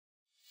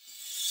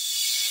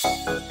Hey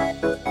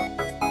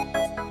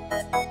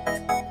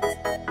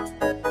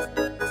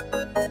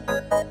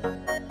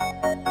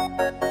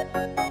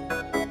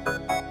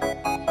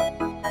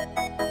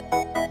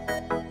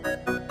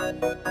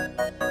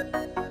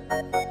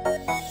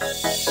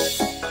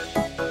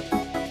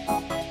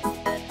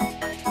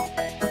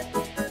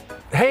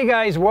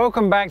guys,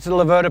 welcome back to the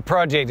Laverda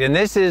project, and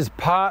this is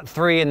part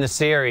 3 in the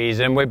series,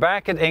 and we're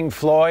back at Ink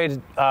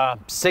Floyd,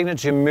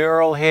 signature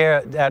mural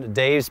here at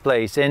Dave's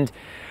place, and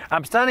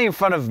I'm standing in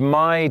front of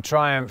my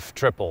Triumph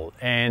Triple,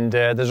 and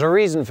there's a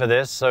reason for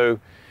this. So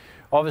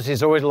obviously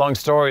it's always a long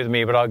story with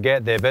me, but I'll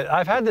get there. But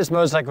I've had this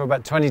motorcycle for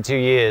about 22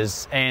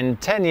 years, and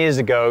 10 years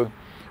ago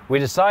we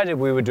decided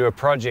we would do a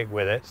project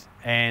with it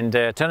and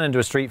turn it into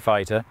a street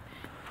fighter.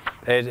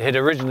 It had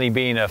originally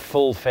been a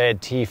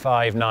full-fed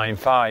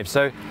T595.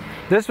 So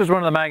this was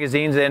one of the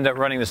magazines that ended up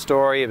running the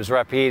story. It was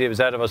Rapide, it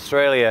was out of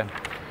Australia.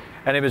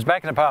 And it was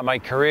back in a part of my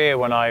career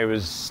when I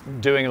was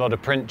doing a lot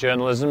of print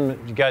journalism.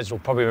 You guys will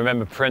probably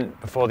remember print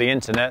before the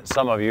internet,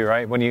 some of you,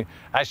 right? When you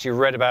actually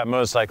read about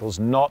motorcycles,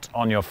 not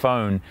on your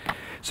phone.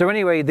 So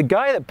anyway, the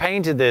guy that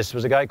painted this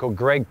was a guy called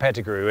Greg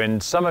Pettigrew.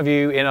 And some of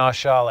you in our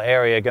Charlotte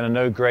area are gonna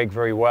know Greg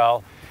very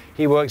well.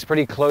 He works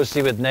pretty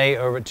closely with Nate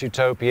over at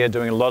Utopia,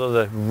 doing a lot of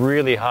the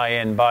really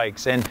high-end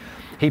bikes. And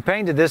he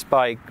painted this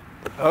bike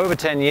over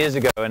 10 years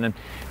ago, and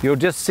you'll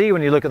just see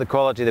when you look at the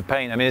quality of the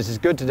paint. I mean, it's as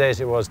good today as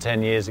it was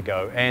 10 years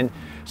ago. And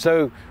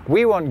so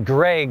we want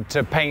Greg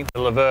to paint the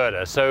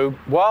Laverda. So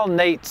while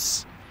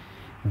Nate's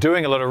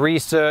doing a lot of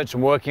research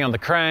and working on the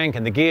crank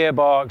and the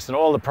gearbox and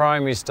all the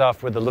primary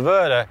stuff with the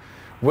Laverda,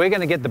 we're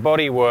going to get the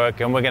body work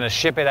and we're going to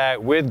ship it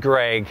out with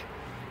Greg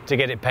to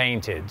get it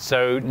painted.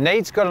 So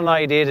Nate's got an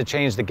idea to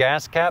change the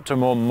gas cap to a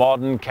more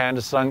modern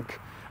countersunk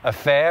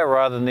affair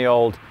rather than the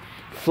old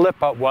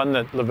flip-up one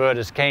that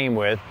Laverdas came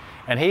with.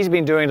 And he's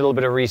been doing a little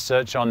bit of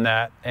research on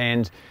that.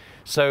 And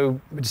so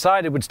we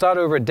decided we'd start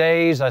over at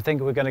Dave's. I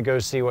think we're going to go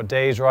see what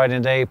Dave's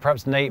riding today.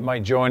 Perhaps Nate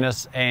might join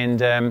us. And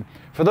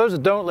for those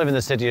that don't live in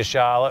the city of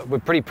Charlotte, we're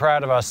pretty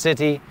proud of our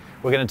city.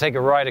 We're going to take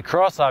a ride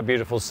across our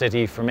beautiful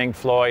city from Ink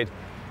Floyd.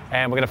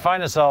 And we're going to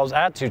find ourselves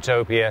at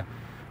Utopia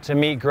to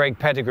meet Greg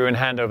Pettigrew and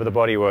hand over the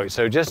bodywork.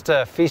 So just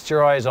feast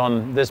your eyes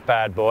on this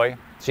bad boy.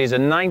 She's a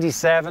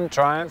 97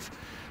 Triumph,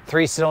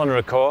 3-cylinder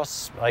of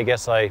course. I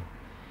guess I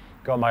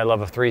got my love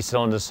of 3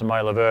 cylinders from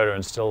my Laverda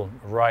and still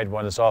ride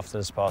one as often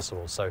as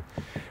possible. So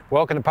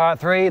welcome to part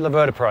 3,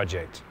 Laverda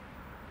project.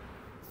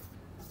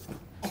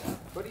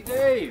 Buddy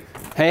Dave.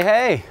 Hey,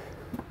 hey.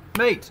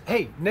 Nate.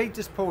 Hey, Nate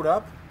just pulled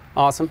up.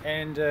 Awesome.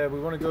 And we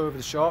want to go over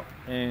the shop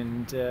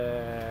and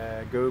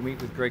go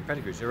meet with Greg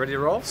Pettigrew. So ready to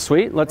roll?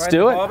 Sweet, let's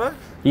do it. Barber?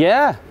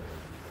 Yeah.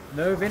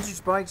 No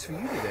vintage bikes for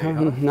you today,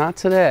 huh? Not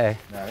today.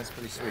 No, that's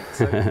pretty sweet.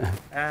 So,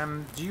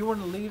 do you want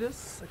to lead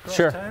us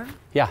across town?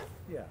 Yeah.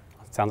 Yeah.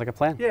 Sounds like a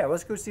plan. Yeah,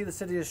 let's go see the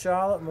city of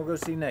Charlotte and we'll go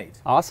see Nate.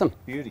 Awesome.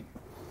 Beauty.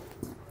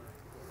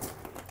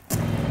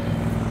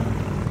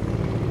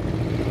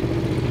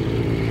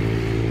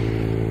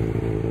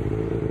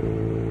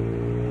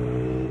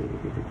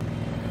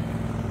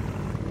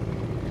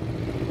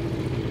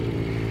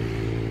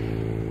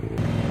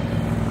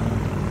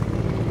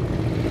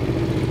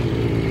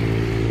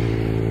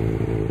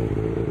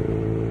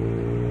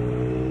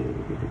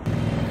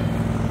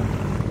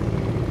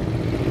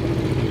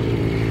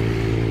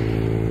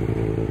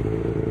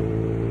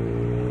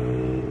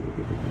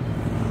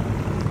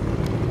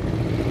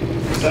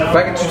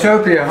 Back at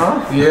Utopia,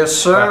 huh? Yes,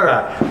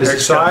 sir.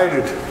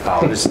 Excited.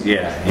 Oh,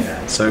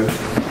 yeah. So,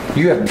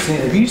 you haven't seen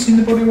it. Have you seen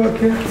the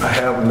bodywork yet? I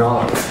have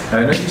not.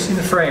 I know you've seen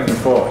the frame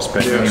before,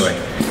 but Yes. anyway.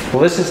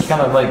 Well, this is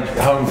kind of like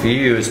home for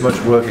you, as much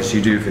work as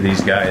you do for these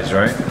guys,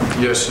 right?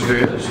 Yes,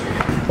 it is.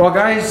 Well,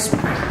 guys,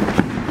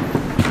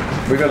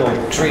 we've got a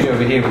little treat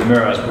over here with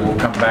mirrors, but we'll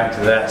come back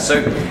to that.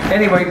 So,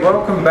 anyway,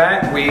 welcome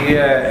back.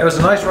 It was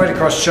a nice ride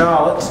across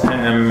Charlotte.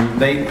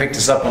 They picked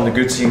us up on the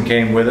goods and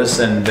came with us,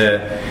 and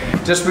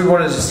just we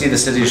wanted to see the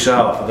city of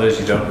Charlotte. For those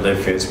who don't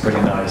live here, it's pretty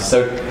nice.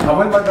 So, I'm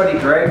with my buddy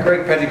Greg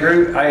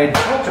Pettigrew. I had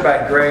talked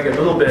about Greg a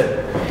little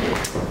bit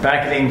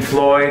back at Ink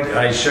Floyd.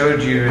 I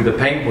showed you the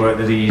paintwork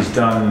that he's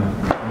done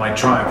on my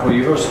Triumph. Well,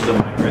 you've also done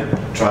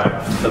my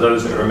Triumph, for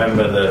those that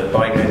remember the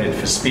bike I did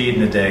for Speed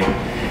in the day.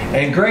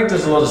 And Greg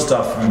does a lot of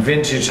stuff from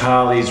vintage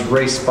Harleys,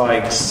 race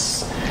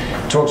bikes.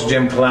 Talked to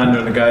Jim Calandra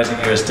and the guys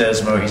at US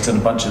Desmo. He's done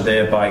a bunch of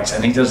their bikes,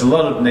 and he does a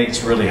lot of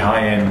Nate's really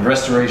high-end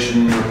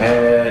restoration,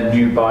 repair,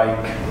 new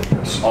bike,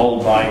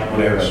 old bike,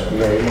 whatever.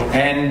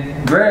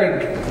 And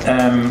Greg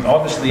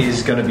obviously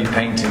is going to be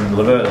painting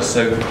Laverda.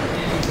 So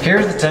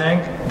here's the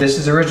tank. This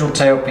is the original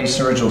tailpiece,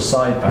 original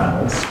side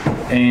panels,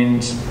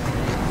 and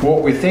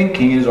what we're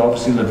thinking is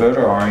obviously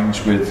Laverda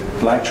orange with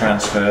black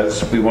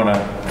transfers. We want a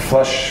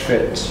flush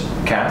fit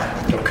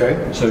cap.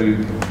 Okay. So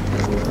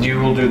you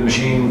will do the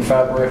machine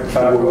fabric?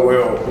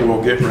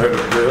 We'll get rid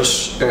of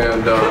this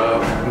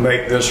and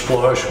make this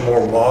flush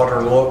more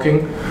modern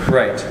looking.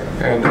 Right.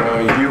 And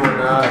you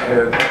and I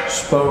had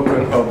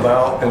spoken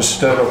about,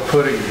 instead of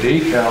putting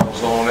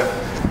decals on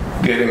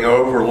it, getting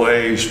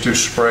overlays to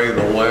spray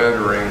the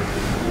lettering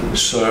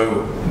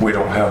so we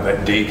don't have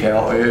that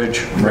decal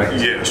edge. Right.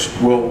 Yes,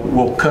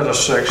 we'll cut a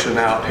section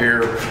out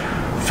here,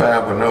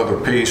 fab another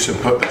piece, and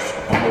put a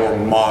more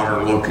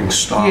modern looking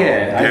style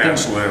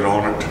gas lid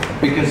on it.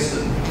 Because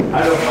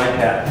I don't like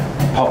that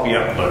poppy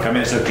up look. I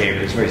mean, it's okay,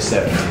 but it's very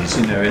 70s,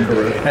 you know.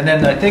 And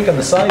then I think on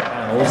the side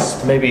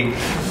panels, maybe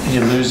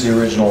you lose the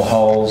original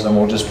hulls, and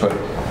we'll just put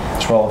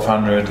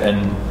 1200,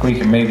 and we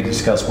can maybe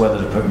discuss whether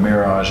to put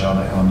Mirage on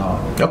it or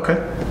not. Okay,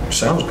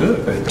 sounds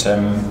good. But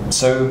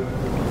so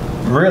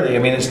really, I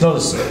mean, it's not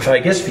as, I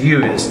guess for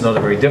you, it's not a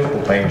very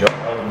difficult paint job,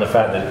 other than the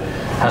fact that it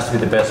has to be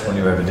the best one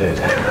you ever did.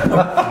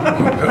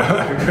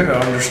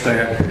 I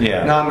understand.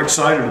 Yeah. Now, I'm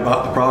excited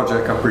about the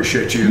project. I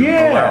appreciate you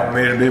allowing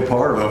me to be a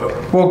part of it.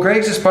 Well,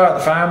 Greg's is part of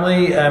the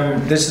family.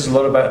 This is a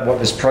lot about what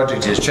this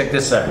project is. Check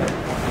this out.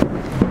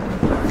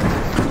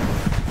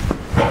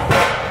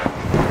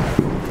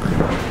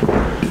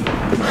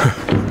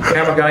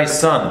 Camera guy's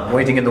son,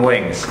 waiting in the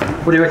wings.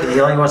 What do you reckon,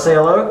 Eli? You want to say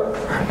hello?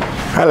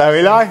 Hello,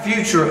 Eli.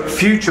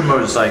 Future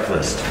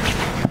motorcyclist.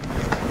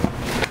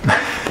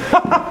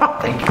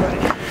 Thank you, buddy.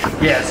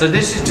 Yeah, so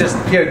this is just,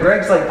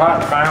 Greg's like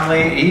part of the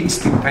family. He's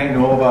been painting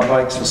all of our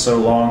bikes for so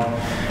long,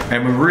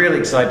 and we're really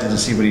excited to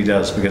see what he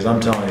does, because I'm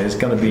telling you, it's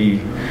going to be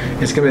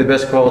the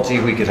best quality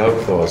we could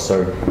hope for.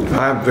 So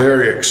I'm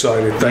very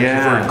excited. Thank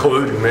you for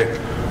including me.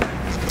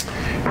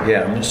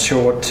 Yeah, I'm not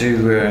sure what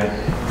to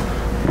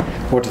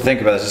think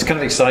about this. It's kind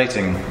of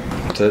exciting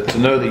to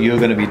know that you're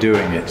going to be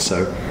doing it.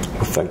 So,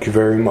 Well, thank you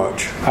very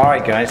much. all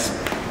right, guys.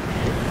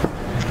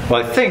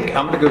 Well, I think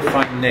I'm going to go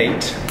find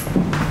Nate.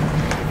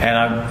 And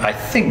I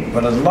think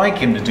what I'd like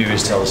him to do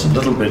is tell us a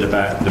little bit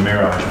about the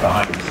Mirage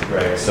behind us,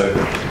 Greg. So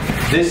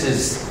this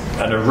is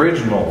an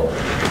original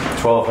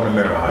 1200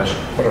 Mirage.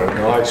 What a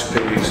nice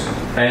piece.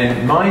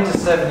 And mine's a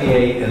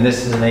 78 and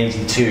this is an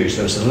 82,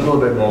 so it's a little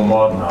bit more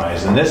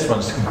modernized. And this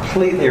one's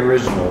completely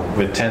original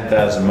with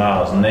 10,000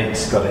 miles, and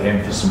Nate's got it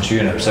in for some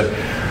tune-up. So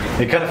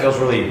it kind of feels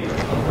really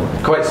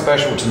quite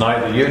special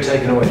tonight that you're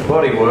taking away the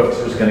bodywork,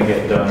 so it's going to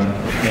get done.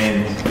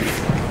 And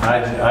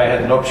I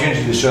had an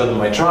opportunity to show them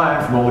my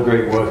Triumph and all the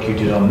great work you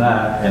did on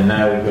that, and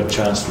now we've got a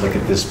chance to look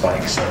at this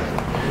bike. So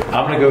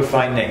I'm going to go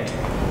find Nate.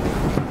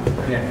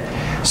 Yeah.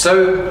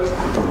 So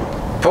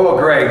poor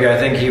Greg, I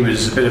think he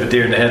was a bit of a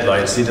deer in the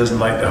headlights. He doesn't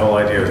like the whole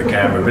idea of the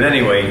camera. But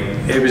anyway,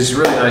 it was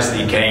really nice that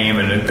he came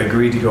and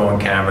agreed to go on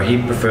camera.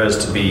 He prefers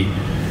to be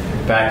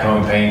back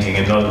home painting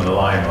and not in the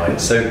limelight.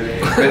 So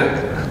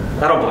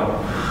I don't blame him.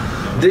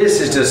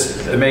 This is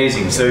just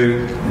amazing. So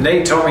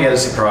Nate told me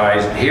as a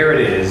surprise, here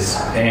it is,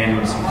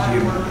 and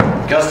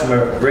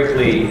customer Rick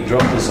Lee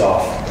dropped this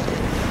off.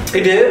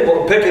 He did.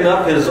 Well, picking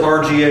up his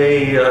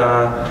RGA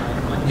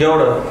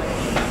Yoda.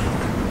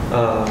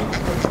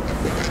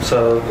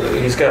 So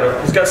he's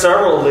got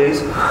several of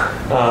these.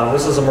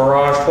 This is a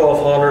Mirage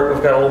 1200.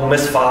 We've got a little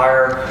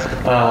misfire.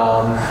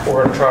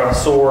 We're going to try to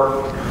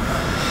sort.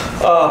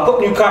 Put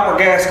new copper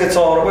gaskets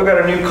on it. We've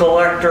got a new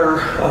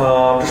collector.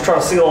 Just trying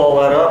to seal all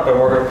that up, and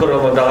we're going to put it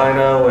on the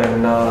dyno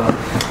and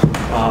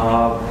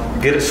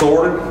get it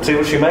sorted, see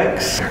what she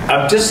makes.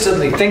 I'm just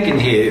suddenly thinking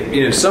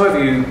here, some of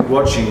you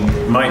watching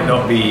might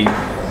not be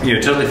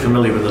totally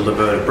familiar with the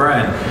Laverda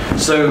brand.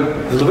 So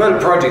the Laverda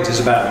project is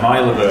about my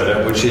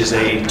Laverda, which is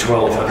a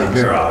 1200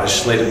 Mirage,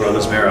 Slater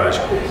Brothers Mirage.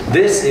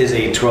 This is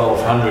a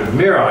 1200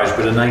 Mirage,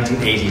 but a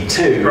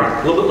 1982.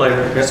 Right, a little bit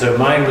later. Yep. So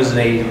mine was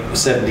a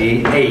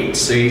 78.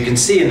 So you can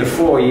see in the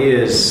 4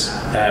 years,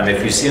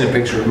 if you've seen a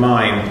picture of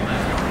mine,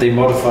 they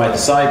modified the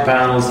side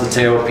panels, the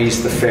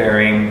tailpiece, the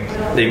fairing.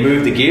 They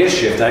moved the gear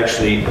shift,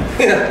 actually.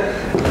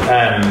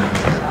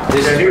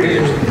 This is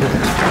pretty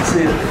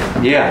See it?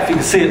 Yeah, if you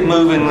can see it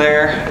moving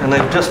there, and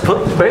they've just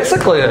put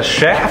basically a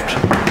shaft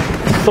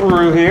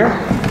through here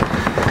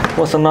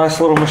with a nice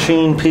little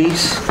machine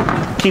piece.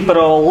 Keep it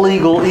all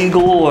legal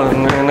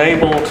and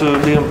able to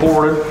be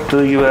imported to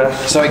the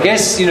U.S. So I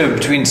guess,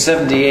 between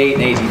 78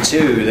 and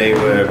 82, they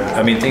were,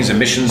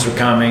 emissions were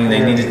coming, they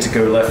needed to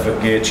go left foot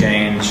gear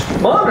change.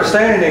 My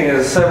understanding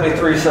is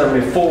 73,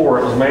 74,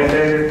 it was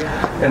mandated,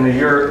 and the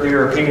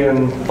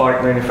European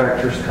bike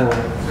manufacturers kind of,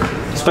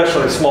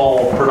 especially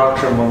small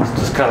production ones,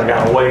 just kind of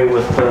got away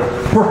with the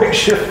brake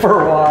shift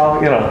for a while,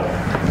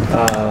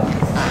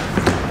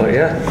 but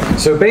yeah.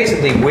 So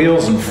basically,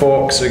 wheels and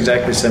forks are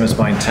exactly the same as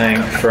mine: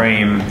 tank,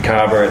 frame,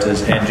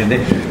 carburetors, engine.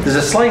 There's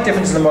a slight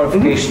difference in the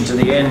modification to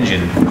the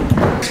engine.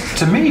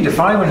 To me, to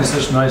find one in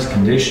such nice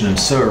condition and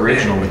so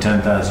original with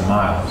 10,000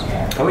 miles.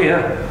 Oh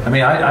yeah.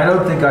 I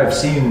don't think I've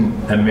seen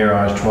a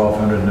Mirage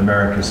 1200 in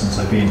America since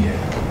I've been here.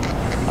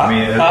 All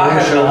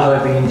the shows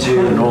I've been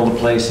to and all the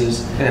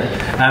places.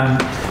 Yeah.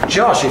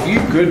 Josh, if you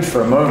could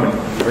for a moment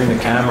bring the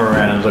camera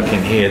around and look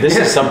in here, this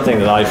is something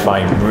that I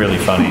find really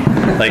funny.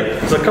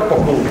 There's a couple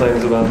of cool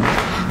things about it.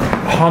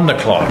 Honda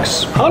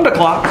clocks. Honda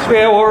clocks,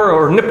 yeah,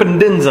 or Nippon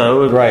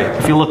Denso. Right.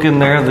 If you look in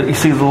there, you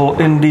see the little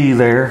ND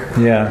there.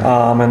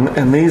 Yeah.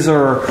 And these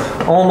are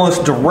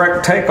almost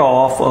direct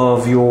takeoff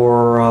of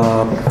your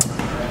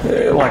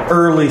like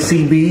early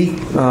CB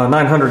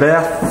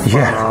 900F,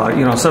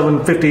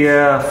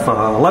 750F,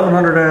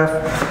 1100F,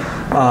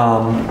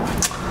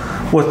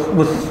 with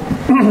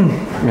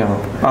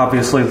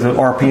obviously the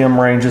RPM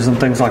ranges and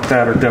things like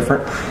that are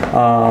different.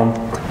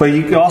 But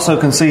you also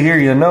can see here,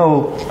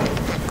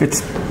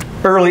 it's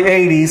early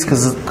 80s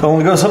because it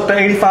only goes up to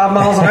 85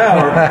 miles an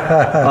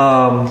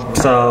hour.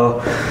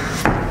 So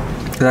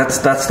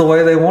that's the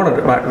way they wanted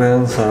it back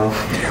then. So,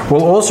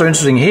 well, also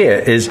interesting here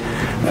is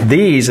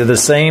these are the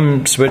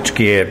same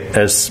switchgear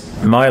as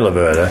my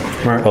Laverda,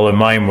 right, although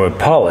mine were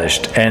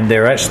polished, and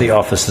they're actually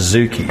off a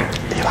Suzuki.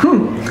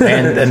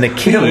 And the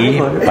key,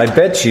 I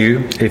bet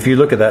you, if you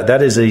look at that,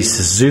 that is a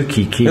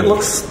Suzuki key.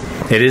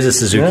 It is a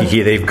Suzuki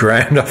key. They've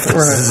ground off the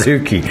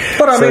Suzuki.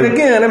 But I mean,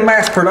 again, in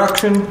mass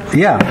production,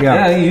 you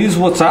use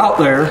what's out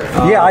there.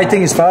 I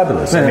think it's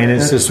fabulous. I mean,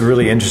 it's just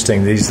really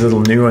interesting, these little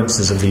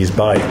nuances of these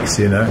bikes,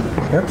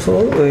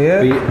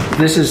 Absolutely, But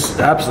this is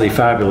absolutely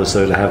fabulous,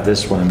 though, to have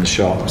this one in the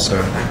shop. So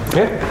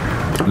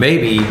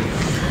maybe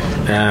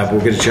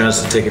we'll get a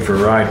chance to take it for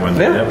a ride one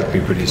day. That would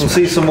be pretty special. We'll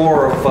see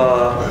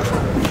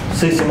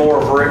some more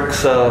of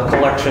Rick's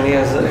collection. He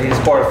has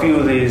quite a few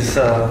of these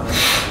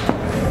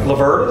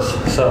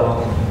Laverdas.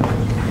 So,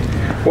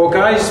 well,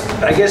 guys,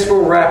 I guess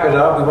we'll wrap it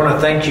up. We want to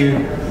thank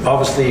you,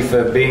 obviously,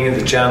 for being at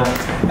the channel.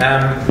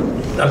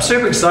 I'm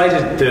super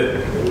excited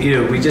that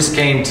we just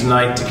came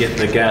tonight to get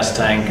the gas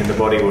tank and the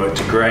bodywork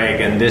to Greg,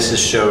 and this has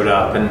showed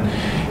up. And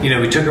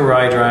we took a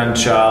ride around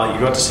Charlotte. You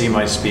got to see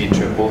my speed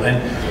triple,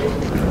 and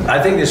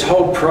I think this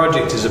whole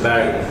project is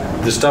about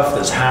the stuff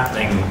that's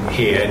happening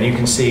here, and you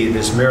can see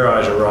this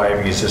Mirage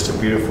arriving is just a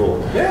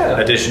beautiful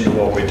addition to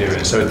what we're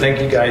doing. So thank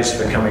you guys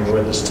for coming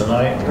with us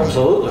tonight.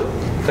 Absolutely.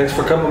 Thanks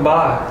for coming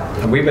by.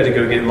 And we better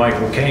go get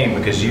Michael Caine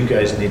because you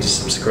guys need to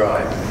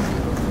subscribe.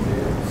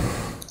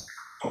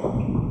 Oh,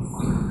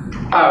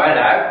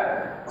 hello.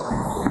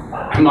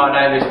 My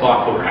name is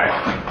Michael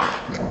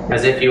Caine,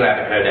 as if you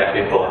haven't heard that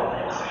before.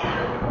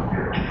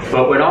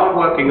 But when I'm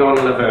working on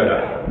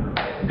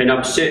Laverda, and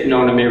I'm sitting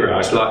on a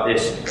Mirage like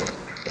this,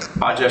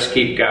 I just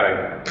keep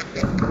going,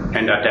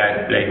 and I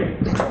don't blink,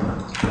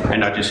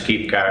 and I just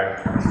keep going,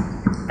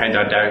 and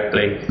I don't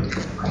blink,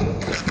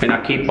 and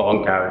I keep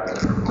on going,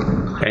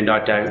 and I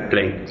don't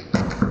blink,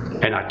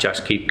 and I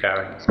just keep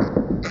going,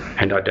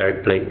 and I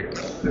don't blink,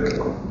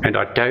 and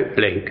I don't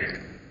blink,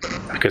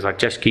 because I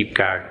just keep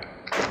going,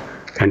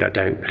 and I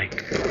don't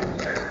blink.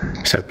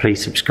 So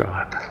please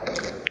subscribe.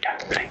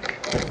 Don't blink.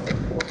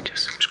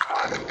 Just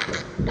subscribe.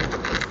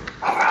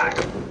 All right.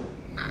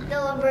 The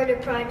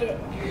Laverda Project.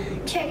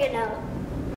 Check it out.